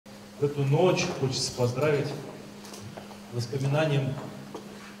в эту ночь хочется поздравить воспоминанием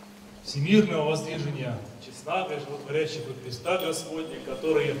всемирного воздвижения Честного и Животворящего Креста Господня,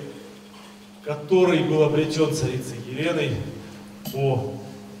 который был обретен царицей Еленой по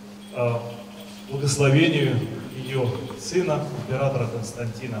благословению ее сына, императора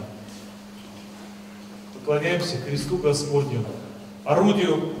Константина. Поклоняемся кресту Господню,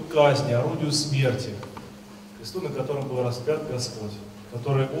 орудию казни, орудию смерти, кресту, на котором был распят Господь,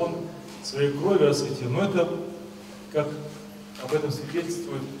 который Он своей кровью осветил. Но это, как об этом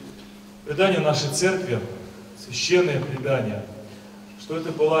свидетельствует предание нашей церкви, священное предание, что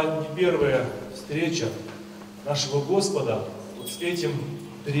это была не первая встреча нашего Господа вот с этим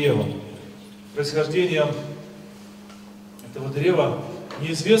древом. Происхождение этого древа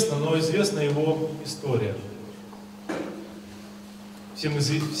неизвестно, но известна его история. Всем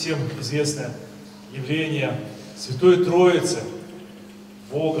известное явление Святой Троицы,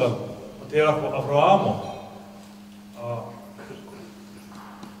 Бога, патриарху Аврааму.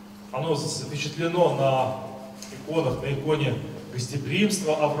 Оно запечатлено на иконах, на иконе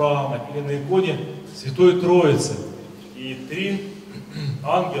гостеприимства Авраама или на иконе Святой Троицы. И три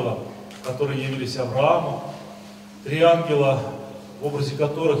ангела, которые явились Аврааму, три ангела, в образе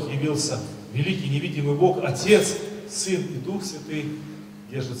которых явился великий невидимый Бог, Отец, Сын и Дух Святый,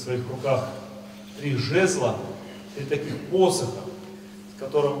 держат в своих руках три жезла, три таких посоха, с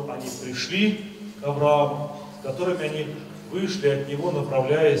которым они пришли к Аврааму, с которыми они вышли от него,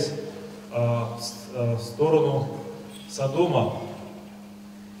 направляясь в сторону Содома.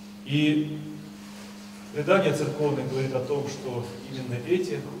 И предание церковное говорит о том, что именно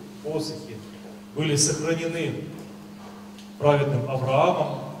эти посохи были сохранены праведным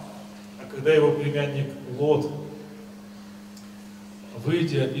Авраамом, а когда его племянник Лот,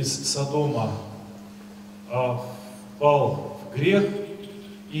 выйдя из Содома, впал в грех,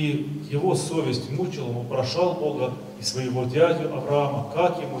 и его совесть мучила, он упрашал Бога и своего дядю Авраама,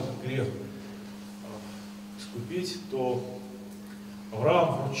 как ему этот грех искупить, то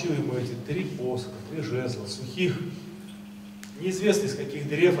Авраам вручил ему эти три посоха, три жезла, сухих. Неизвестно, из каких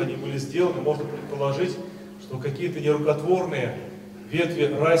дерев они были сделаны, можно предположить, что какие-то нерукотворные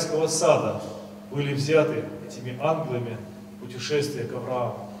ветви райского сада были взяты этими ангелами в путешествие к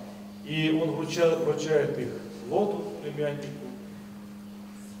Аврааму. И он вручает их Лоту, племяннику,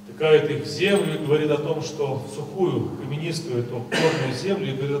 втыкает их в землю и говорит о том, что в сухую, каменистую, эту горную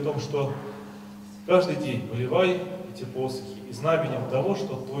землю, и говорит о том, что каждый день поливай эти посохи, и знаменем того,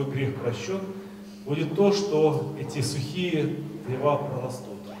 что твой грех прощен, будет то, что эти сухие древа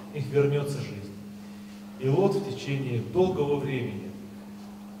прорастут, их вернется жизнь. И Лот в течение долгого времени,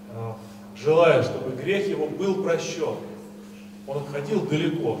 желая, чтобы грех его был прощен, он отходил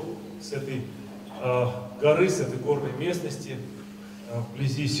далеко с этой горы, с этой горной местности,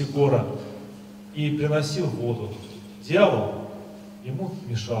 вблизи Сикора, и приносил воду. Дьявол ему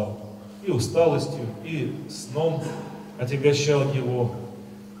мешал и усталостью, и сном отягощал его,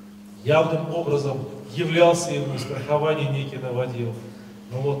 явным образом являлся ему, страхование некие наводил.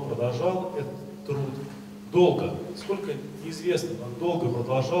 Но Лот продолжал этот труд долго, сколько неизвестно, но долго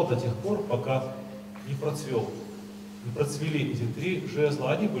продолжал до тех пор, пока не процвели эти три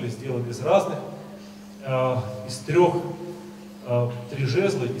жезла. Они были сделаны из разных, три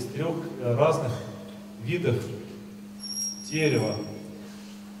жезла из трех разных видов дерева.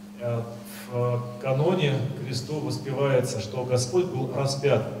 В каноне кресту воспевается, что Господь был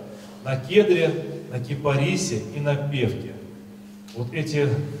распят на кедре, на кипарисе и на певке. Вот эти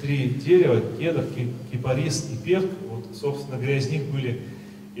три дерева, кедр, кипарис и певк, вот, собственно говоря, из них были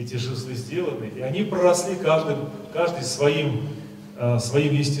эти жезлы сделаны, и они проросли каждый своим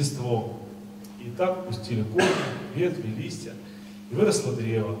естеством. И так пустили корни, ветви, листья, и выросло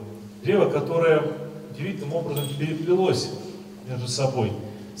древо. Древо, которое удивительным образом переплелось между собой.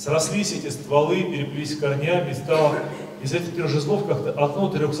 Срослись эти стволы, переплелись корнями, и стало из этих трех жезлов как-то одно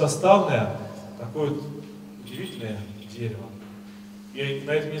трехсоставное, такое вот удивительное дерево. И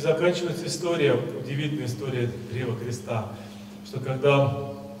на этом не заканчивается история, удивительная история древа креста, что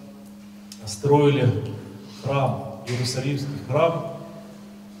когда строили храм, Иерусалимский храм,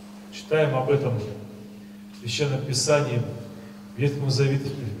 читаем об этом в Священном Писании, в Ветхом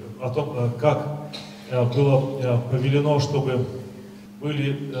Завете, о том, как было повелено, чтобы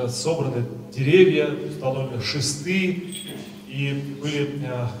были собраны деревья, установлены шесты, и были,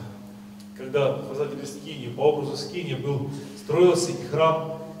 когда показатели скинии, по образу скинии строился и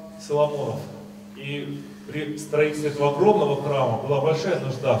храм Соломонов. И при строительстве этого огромного храма была большая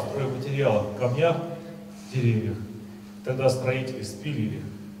нужда в стройматериалах, камнях, деревьях. Тогда строители спилили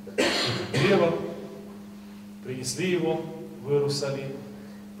это древо, принесли его в Иерусалим,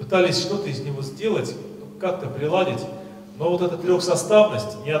 пытались что-то из него сделать, как-то приладить, но вот эта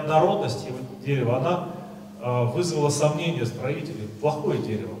трехсоставность, неоднородность его дерева, она вызвала сомнения строителей. Плохое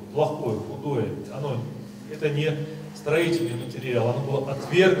дерево, плохое, худое, это не строительный материал, оно было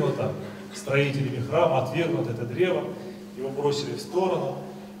отвергнуто строителями храма, отвергнуто это древо, его бросили в сторону,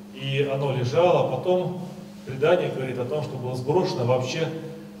 и оно лежало. Потом предание говорит о том, что было сброшено вообще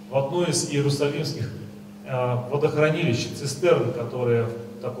в одно из иерусалимских водохранилищ, цистерн, которые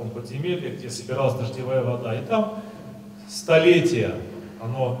в таком подземелье, где собиралась дождевая вода. И там столетия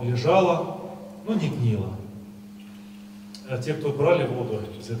оно лежало, но не гнило. Те, кто брали воду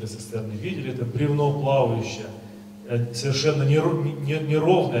из этой цистерны, видели, это бревно плавающее, совершенно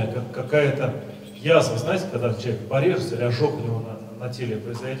неровное, как какая-то язва. Знаете, когда человек порежется или ожог у него на теле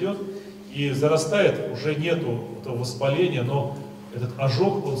произойдет, и зарастает, уже нету этого воспаления, но этот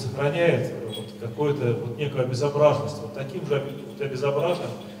ожог, он сохраняет какую-то некую обезображенность. Вот таким же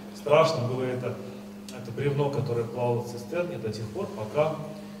обезображенным, страшным было это бревно, которое плавало в цистерне до тех пор,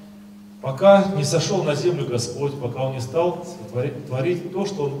 пока не сошел на землю Господь, пока Он не стал творить то,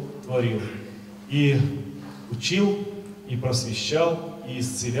 что Он творил. И учил, и просвещал, и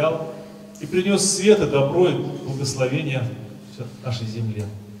исцелял, и принес свет и добро, и благословение нашей земле.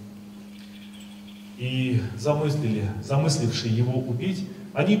 И замыслившие его убить,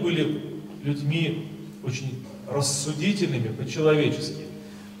 они были людьми очень рассудительными по-человечески,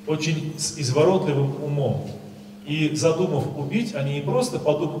 очень с изворотливым умом. И задумав убить, они не просто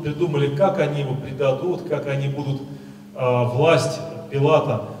придумали, как они его предадут, как они будут власть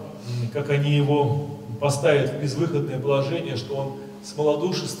Пилата, как они его поставят в безвыходное положение, что он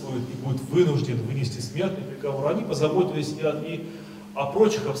смолодушествует и будет вынужден вынести смертный приговор. Они позаботились и о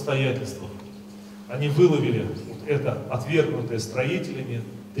прочих обстоятельствах. Они выловили вот это отвергнутое строителями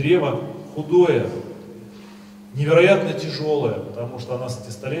древо худое, невероятно тяжелое, потому что оно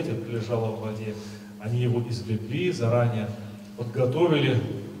столетия пролежало в воде. Они его извлекли, заранее подготовили.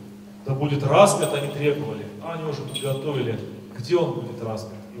 Да будет распят, они требовали, а они уже подготовили, где он будет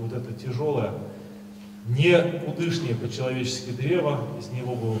распят. И вот это тяжелое, никудышнее по-человечески древо, из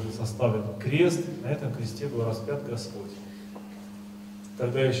него был составлен крест, на этом кресте был распят Господь.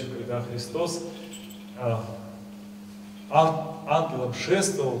 Тогда еще, когда Христос ангелом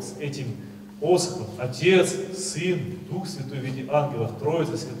шествовал с этим посохом, Отец, Сын, Дух Святой в виде ангелов,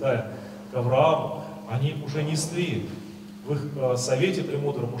 Троица Святая, к Аврааму, они уже несли, в их совете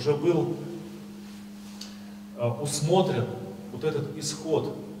премудром уже был усмотрен вот этот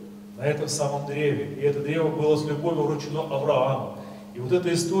исход на этом самом древе. И это древо было с любовью вручено Аврааму. И вот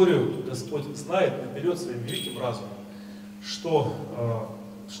эту историю Господь знает наперед своим великим разумом, что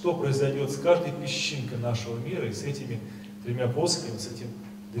произойдет с каждой песчинкой нашего мира и с этими тремя посохами, с этим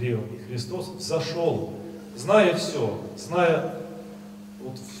древом. И Христос взошел, зная все, зная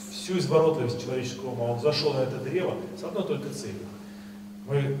вот всю изворотливость человеческого ума, Он взошел на это древо с одной только целью.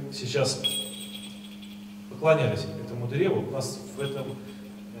 Мы сейчас поклонялись этому древу, у нас в этом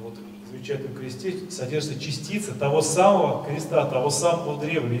вот замечательном кресте содержится частица того самого креста, того самого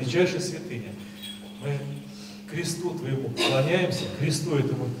древа, величайшей святыни. Мы кресту Твоему поклоняемся, кресту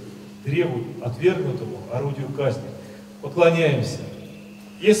этому древу, отвергнутому, орудию казни, поклоняемся.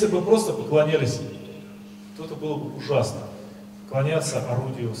 Если бы мы просто поклонялись, то это было бы ужасно. Поклоняться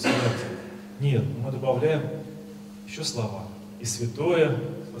орудию смерти. Нет, мы добавляем еще слова. И святое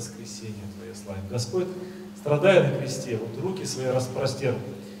воскресение Твое славим. Господь, страдая на кресте, вот руки свои распростерл.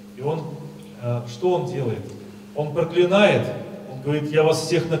 И Он, что Он делает? Он проклинает, Он говорит, я вас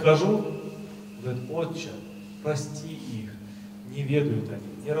всех накажу. Он говорит, Отче, прости их, не ведают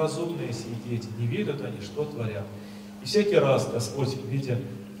они, неразумные сии дети, не ведают они, что творят. И всякий раз Господь, видя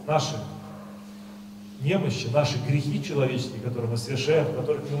наши немощи, наши грехи человеческие, которые мы совершаем, в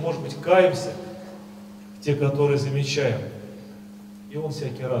которых мы, может быть, каемся, те, которые замечаем, и Он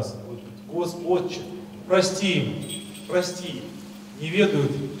всякий раз будет говорить, Господь, прости им, не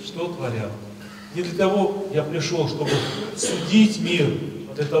ведают, что творят. Не для того я пришел, чтобы судить мир,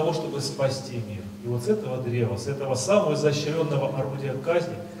 но для того, чтобы спасти мир. И вот с этого древа, с этого самого изощренного орудия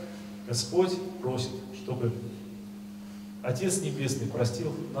казни Господь просит, чтобы Отец Небесный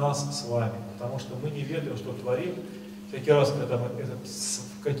простил нас с вами, потому что мы не ведаем, что творим. Всякий раз, когда мы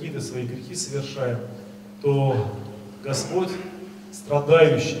какие-то свои грехи совершаем, то Господь,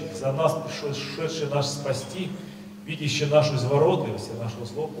 страдающий за нас, пришедший нас спасти, видящий нашу изворотливость и нашу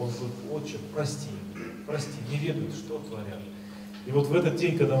злобу, Он говорит, Отче, прости, не ведают, что творят. И вот в этот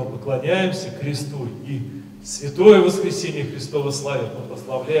день, когда мы поклоняемся кресту и святое воскресение Христово славим, мы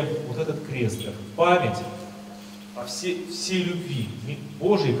прославляем вот этот крест, как память о всей любви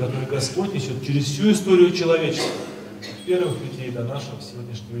Божьей, которую Господь несет через всю историю человечества. от первых людей до нашего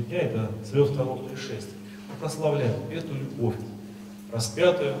сегодняшнего дня и до своего второго пришествия. Мы прославляем эту любовь,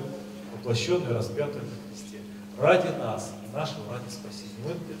 распятую, воплощенную, распятую на Христе, ради нас и нашего ради спасения.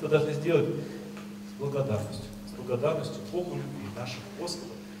 Мы это должны сделать с благодарностью Богу любви, нашему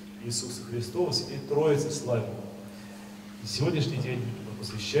Господу Иисусу Христу, Святой Троице, славе Его. И сегодняшний день мы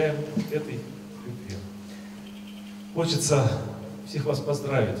посвящаем этой любви. Хочется всех вас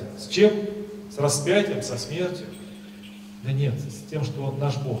поздравить. С чем? С распятием, со смертью? Да нет, с тем, что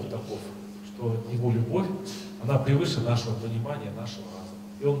наш Бог таков, что Его любовь, она превыше нашего понимания, нашего разума.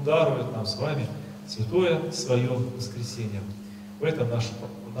 И Он дарует нам с вами святое Свое воскресенье. В этом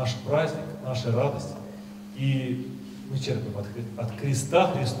наш праздник, наша радость. И мы черпаем от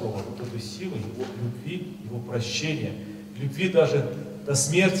креста Христова вот эту силу Его любви, Его прощения, любви даже до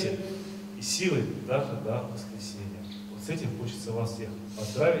смерти и силы даже до воскресения. Вот с этим хочется вас всех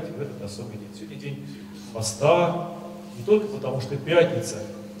поздравить в этот особый день. Сегодня день поста, не только потому, что пятница,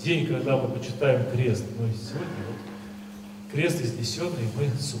 день, когда мы почитаем крест, но и сегодня вот крест изнесенный мы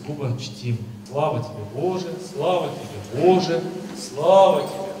сугубо чтим. Слава Тебе, Боже, слава Тебе, Боже, слава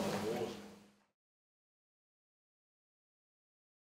Тебе.